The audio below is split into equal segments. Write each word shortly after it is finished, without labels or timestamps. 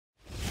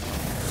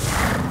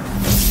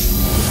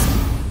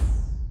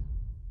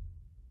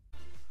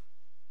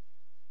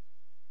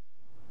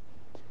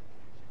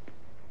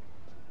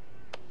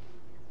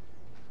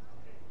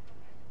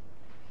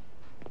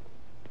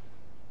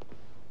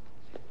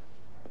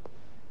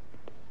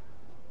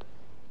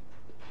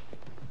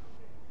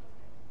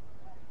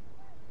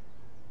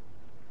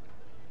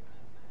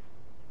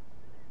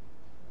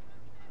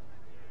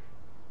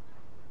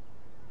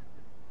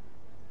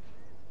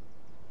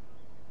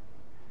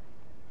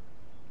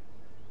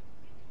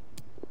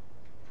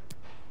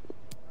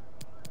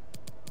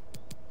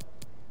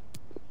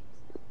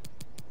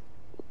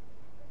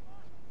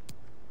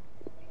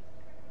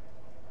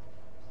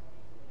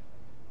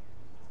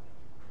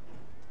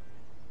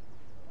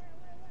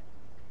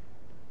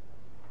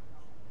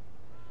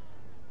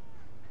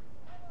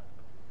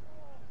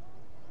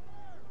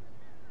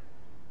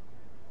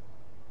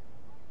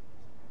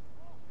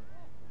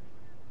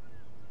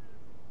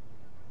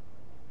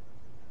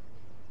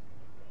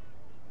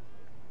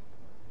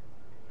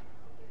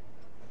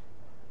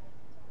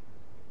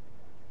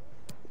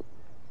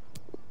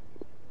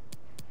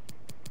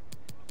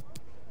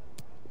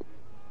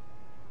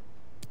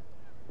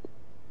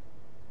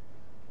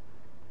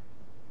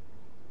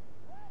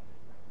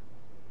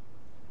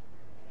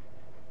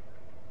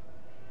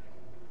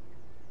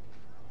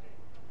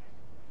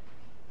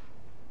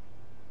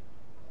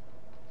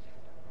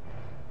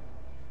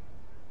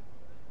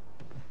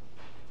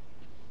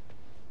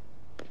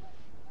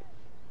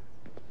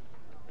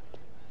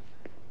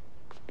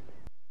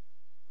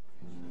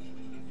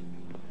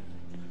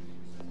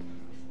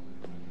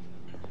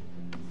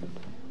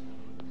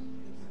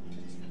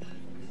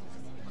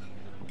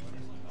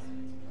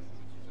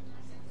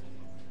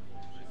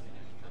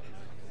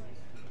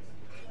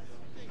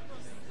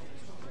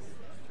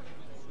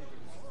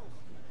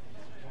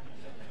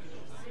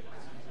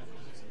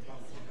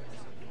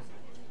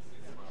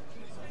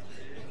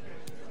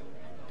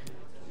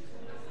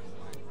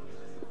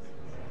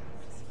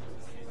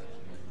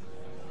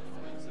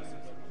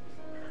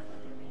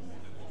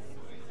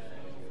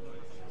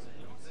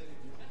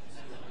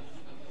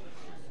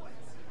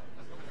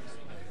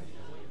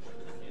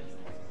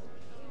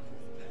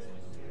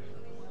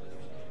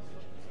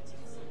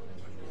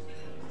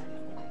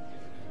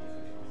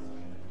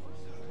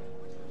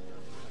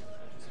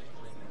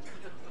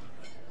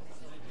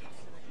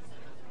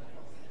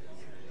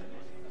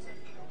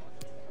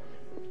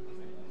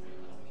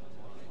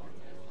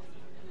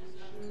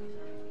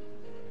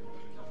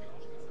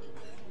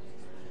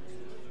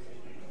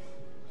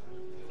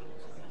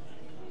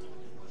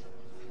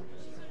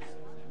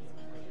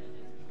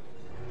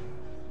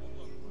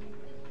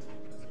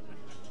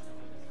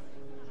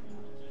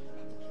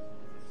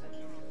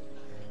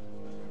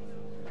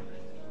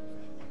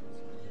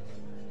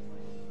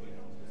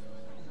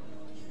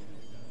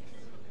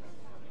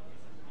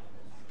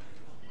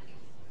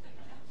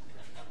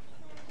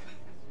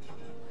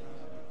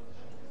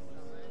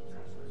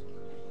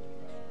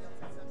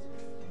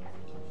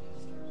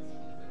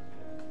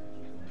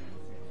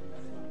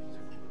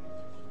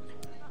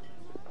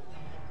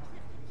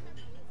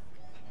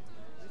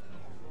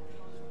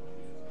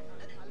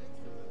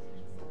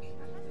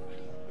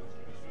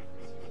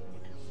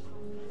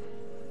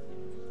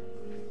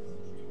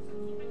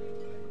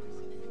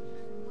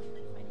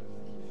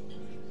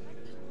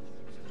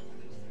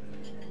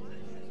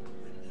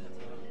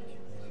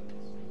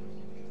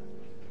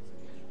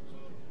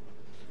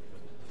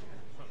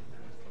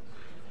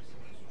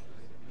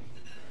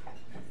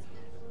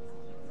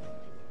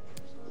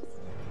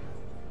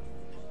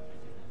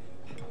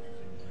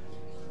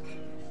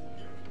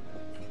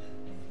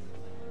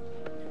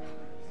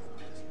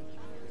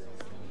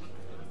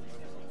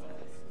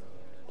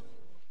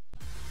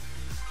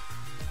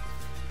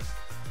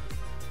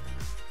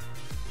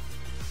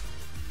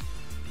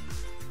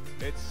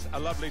It's a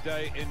lovely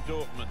day in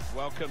Dortmund.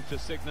 Welcome to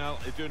Signal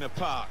Iduna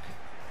Park.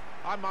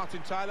 I'm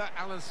Martin Tyler,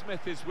 Alan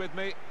Smith is with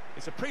me.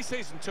 It's a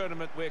pre-season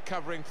tournament we're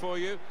covering for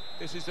you.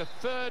 This is a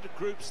third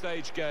group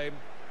stage game.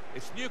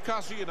 It's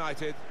Newcastle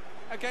United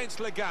against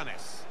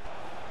Leganes.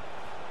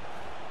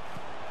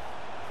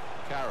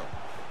 CAROLL.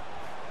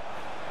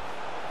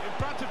 In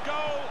front of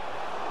goal.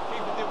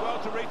 Keeper did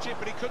well to reach it,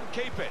 but he couldn't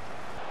keep it.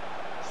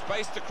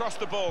 Spaced across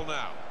the ball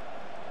now.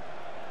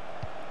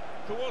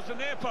 Towards the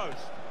near post.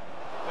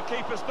 The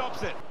keeper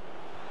stops it.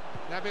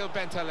 Nabil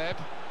Bentaleb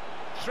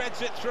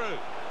threads it through.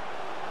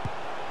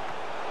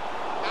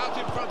 Out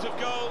in front of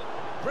goal.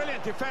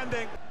 Brilliant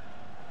defending.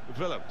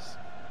 Willems.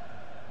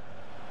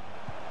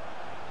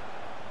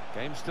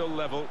 Game still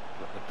level,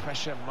 but the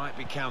pressure might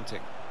be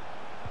counting.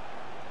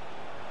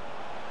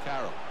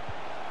 CAROLL.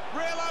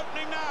 Real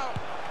opening now.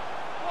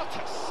 What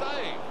a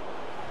save.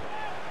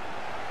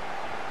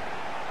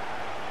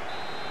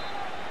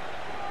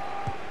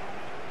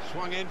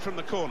 Swung in from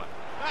the corner.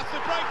 That's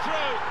the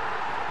breakthrough.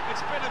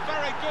 It's been a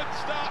very good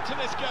start to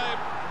this game,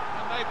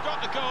 and they've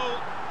got the goal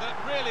that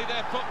really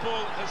their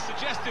football has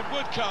suggested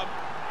would come.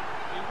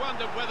 You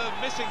wondered whether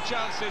missing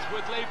chances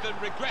would leave them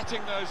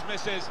regretting those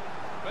misses,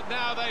 but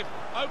now they've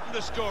opened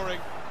the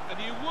scoring, and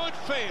you would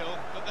feel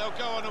that they'll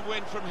go on and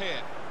win from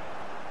here.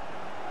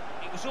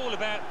 It was all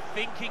about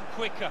thinking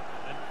quicker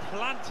and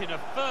planting a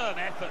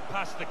firm effort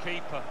past the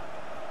keeper.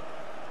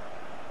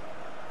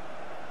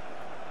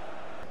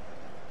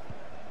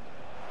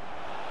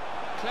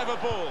 Clever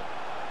ball,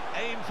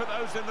 aim for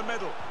those in the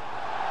middle.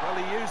 Well,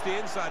 he used the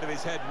inside of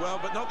his head well,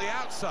 but not the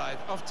outside,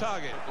 off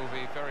target. We'll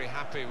be very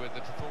happy with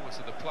the performance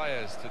of the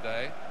players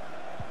today.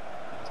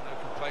 There's no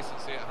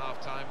complacency at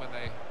half-time when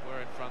they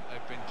were in front.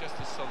 They've been just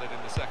as solid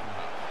in the second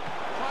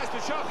half. Tries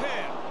the shot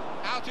here,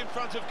 out in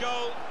front of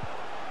goal.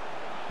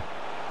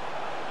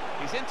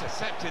 He's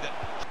intercepted it.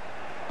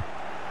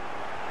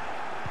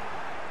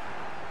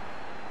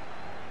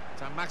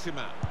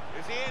 Saint-Maximin.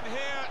 Is he in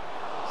here?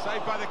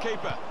 Saved by the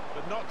keeper,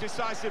 but not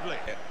decisively.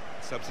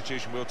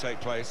 Substitution will take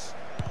place.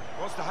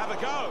 Wants to have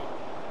a go.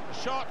 The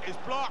shot is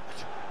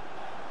blocked.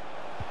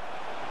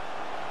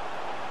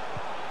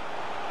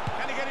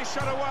 Can he get his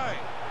shot away?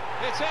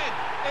 It's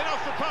in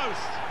off the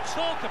post.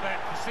 Talk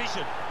about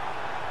precision.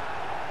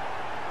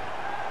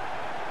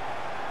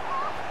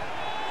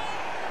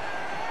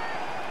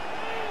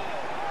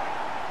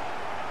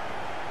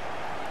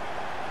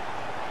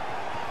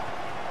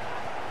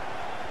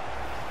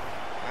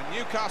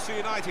 Newcastle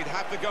United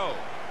have the goal.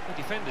 The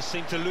defenders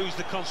seem to lose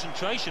the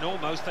concentration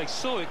almost. They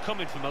saw it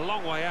coming from a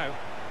long way out.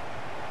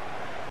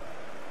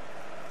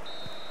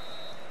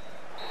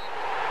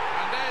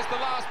 And there's the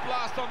last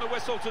blast on the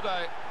whistle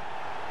today.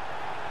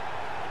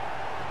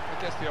 I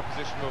guess the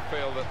opposition will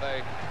feel that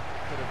they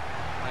could have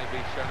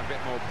maybe shown a bit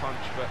more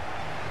punch, but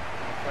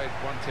I'm afraid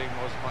one team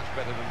was much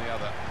better than the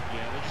other.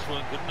 Yeah, they just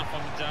weren't good enough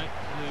on the day.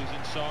 Lose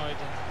inside.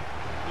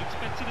 We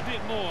expected a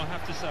bit more, I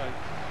have to say.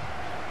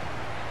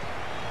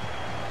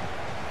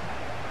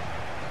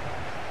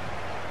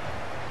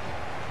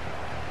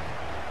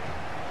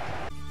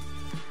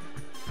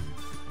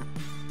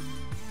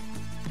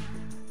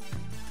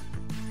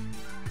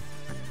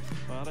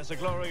 Well, it's a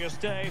glorious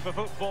day for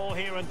football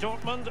here in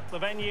Dortmund. The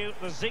venue,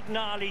 the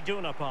Signal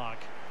Iduna Park.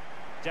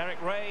 Derek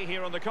Ray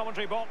here on the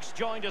commentary box,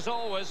 joined as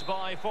always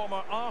by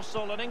former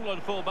Arsenal and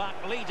England fullback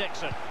Lee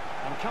Dixon.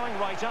 And coming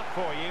right up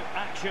for you,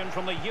 action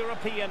from the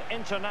European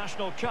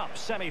International Cup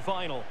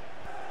semi-final.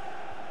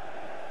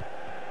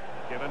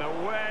 Given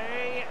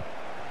away.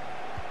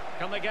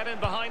 Can they get in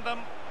behind them?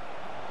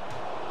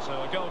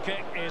 So a goal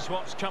kick is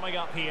what's coming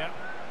up here.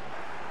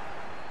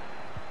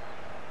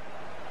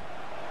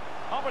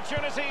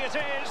 Opportunity it is.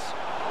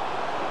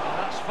 And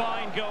that's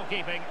fine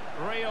goalkeeping.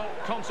 Real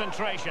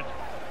concentration.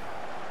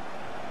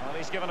 Well,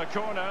 he's given a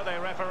corner, the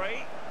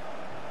referee.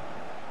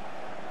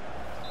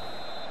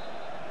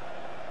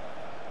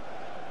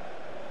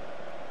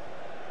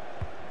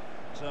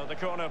 So the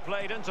corner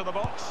played into the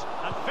box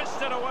and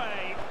fisted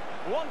away.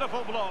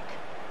 Wonderful block.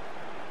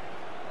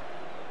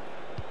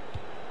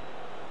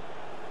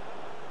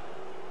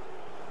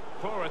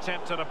 Poor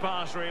attempt at a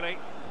pass, really.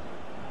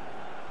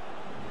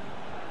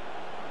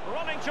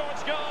 Running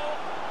towards goal.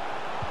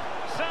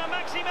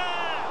 Saint-Maximin.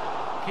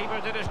 Keeper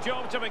did his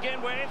job to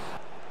begin with.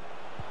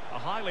 A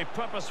highly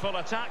purposeful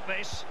attack,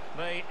 this.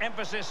 The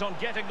emphasis on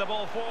getting the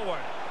ball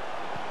forward.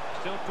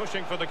 Still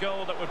pushing for the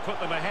goal that would put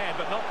them ahead,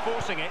 but not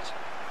forcing it.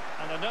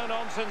 And a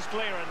no-nonsense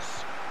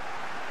clearance.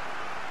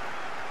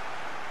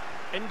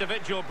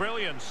 Individual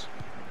brilliance.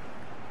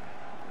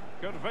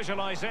 Good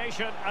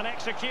visualisation and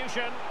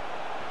execution.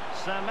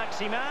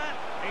 Saint-Maximin.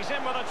 He's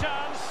in with a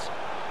chance.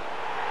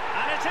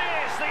 And it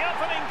is the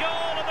opening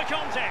goal of the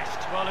contest.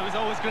 Well, it was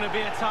always going to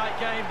be a tight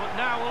game, but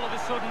now all of a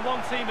sudden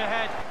one team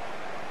ahead.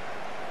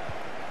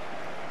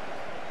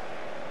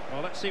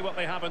 Well, let's see what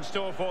they have in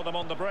store for them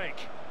on the break.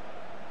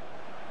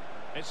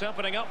 It's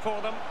opening up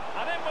for them,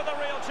 and in with a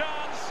real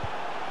chance.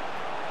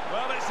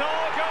 Well, it's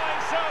all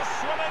going so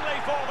swimmingly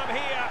for them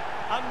here.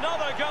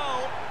 Another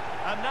goal,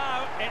 and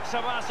now it's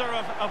a matter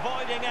of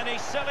avoiding any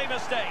silly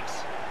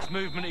mistakes.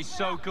 movement is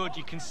so good.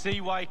 You can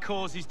see why he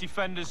causes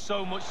defenders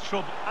so much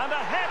trouble. And a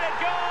headed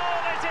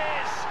goal it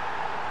is!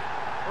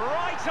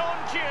 Right on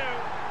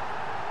cue.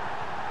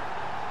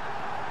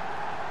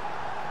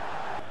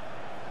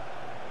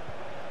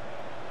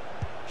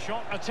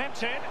 Shot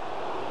attempted.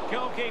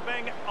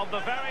 Goalkeeping of the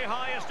very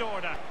highest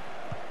order.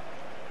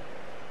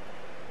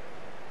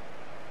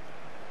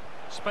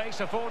 Space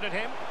afforded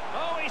him.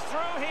 Oh, he's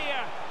through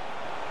here.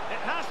 It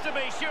has to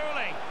be,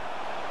 surely.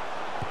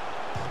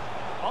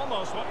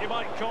 Almost what you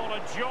might call a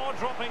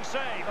jaw-dropping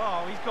save.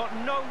 Oh, he's got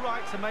no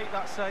right to make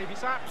that save.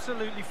 It's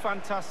absolutely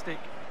fantastic.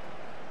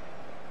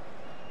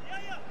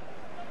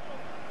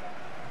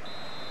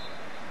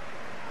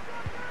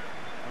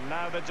 And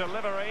now the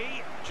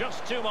delivery,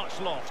 just too much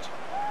loft.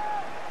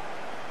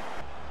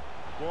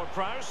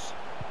 Ward-Prowse.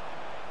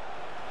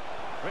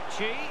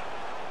 Ritchie.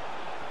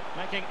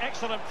 Making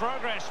excellent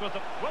progress with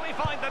them. Will he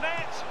find the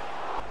net?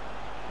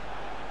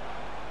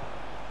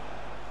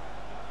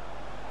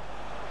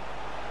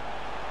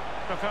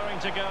 Preferring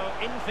to go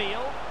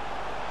infield.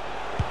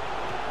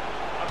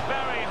 A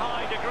very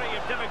high degree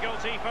of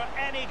difficulty for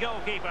any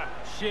goalkeeper.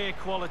 Sheer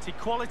quality.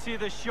 Quality of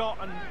the shot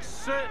and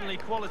certainly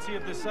quality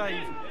of the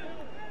save.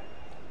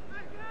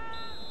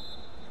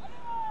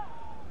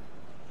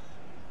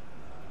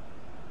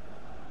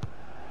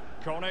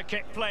 Corner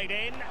kick played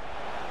in.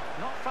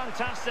 Not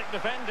fantastic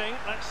defending.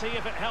 Let's see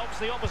if it helps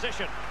the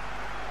opposition.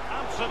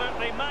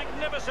 Absolutely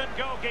magnificent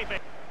goalkeeping.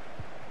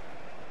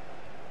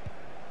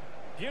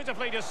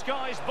 Beautifully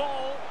disguised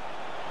ball.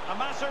 A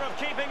matter of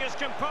keeping his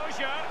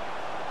composure.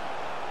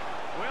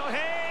 Will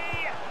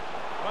he?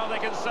 Well, they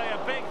can say a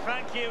big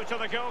thank you to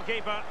the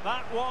goalkeeper.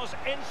 That was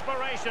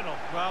inspirational.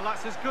 Well,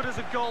 that's as good as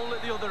a goal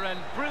at the other end.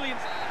 Brilliant.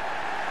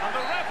 And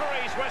the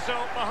referee's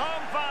whistle. The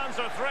home fans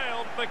are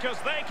thrilled because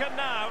they can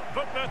now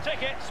book their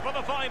tickets for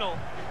the final.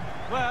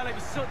 Well, it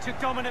was such a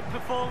dominant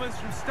performance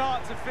from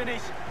start to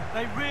finish.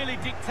 They really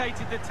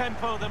dictated the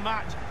tempo of the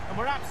match and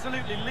were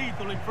absolutely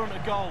lethal in front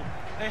of goal.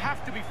 They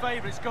have to be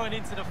favourites going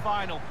into the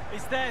final.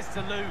 It's theirs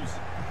to lose.